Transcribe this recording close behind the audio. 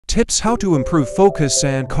Tips: how to improve focus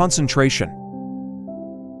and concentration.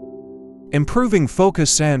 Improving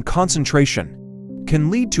focus and concentration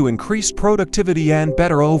can lead to increased productivity and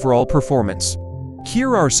better overall performance.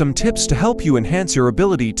 Here are some tips to help you enhance your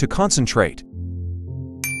ability to concentrate.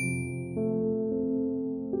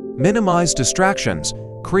 Minimize distractions.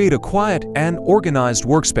 Create a quiet and organized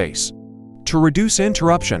workspace to reduce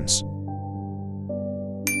interruptions.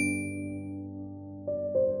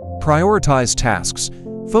 Prioritize tasks.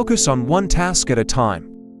 Focus on one task at a time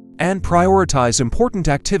and prioritize important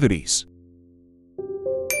activities.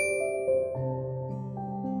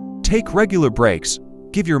 Take regular breaks.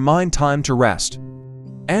 Give your mind time to rest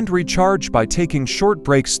and recharge by taking short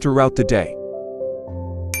breaks throughout the day.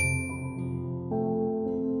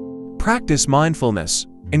 Practice mindfulness.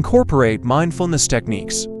 Incorporate mindfulness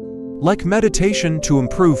techniques like meditation to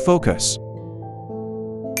improve focus.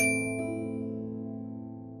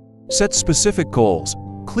 Set specific goals.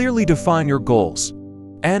 Clearly define your goals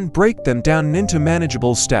and break them down into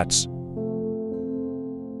manageable steps.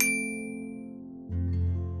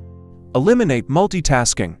 Eliminate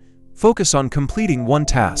multitasking. Focus on completing one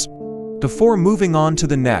task before moving on to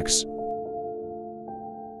the next.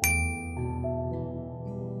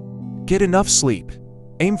 Get enough sleep.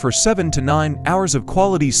 Aim for 7 to 9 hours of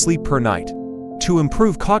quality sleep per night to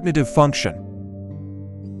improve cognitive function.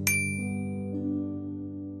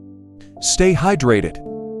 Stay hydrated.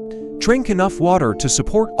 Drink enough water to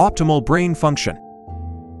support optimal brain function.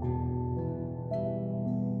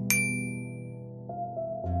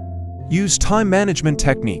 Use time management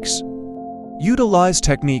techniques. Utilize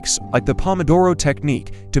techniques like the Pomodoro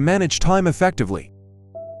technique to manage time effectively.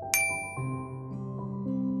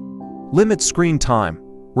 Limit screen time.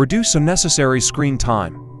 Reduce unnecessary screen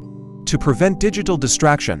time to prevent digital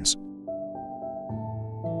distractions.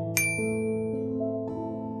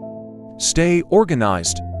 Stay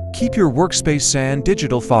organized. Keep your workspace and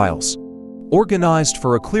digital files organized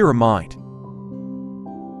for a clearer mind.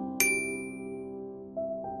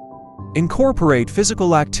 Incorporate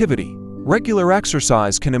physical activity. Regular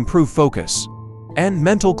exercise can improve focus and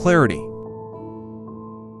mental clarity.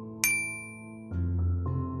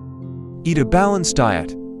 Eat a balanced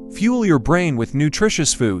diet. Fuel your brain with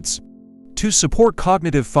nutritious foods to support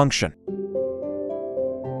cognitive function.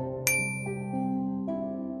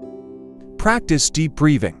 Practice deep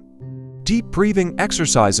breathing. Deep breathing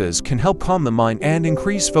exercises can help calm the mind and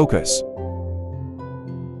increase focus.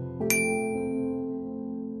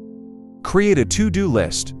 Create a to-do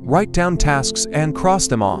list. Write down tasks and cross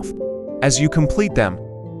them off as you complete them.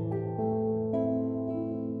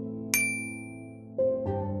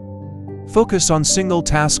 Focus on single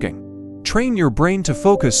tasking. Train your brain to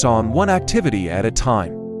focus on one activity at a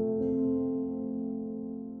time.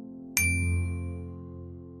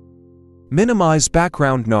 Minimize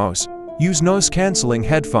background noise. Use noise-canceling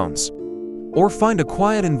headphones or find a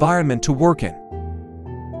quiet environment to work in.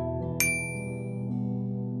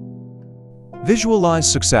 Visualize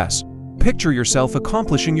success. Picture yourself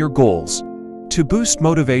accomplishing your goals to boost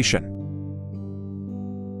motivation.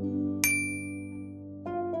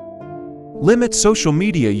 Limit social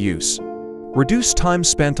media use. Reduce time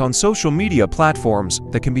spent on social media platforms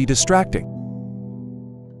that can be distracting.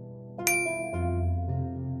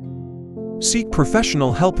 Seek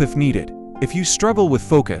professional help if needed. If you struggle with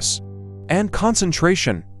focus and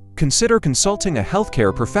concentration, consider consulting a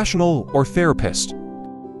healthcare professional or therapist.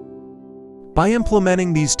 By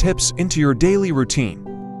implementing these tips into your daily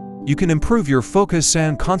routine, you can improve your focus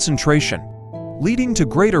and concentration, leading to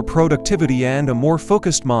greater productivity and a more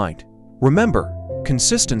focused mind. Remember,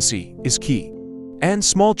 consistency is key, and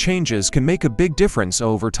small changes can make a big difference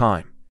over time.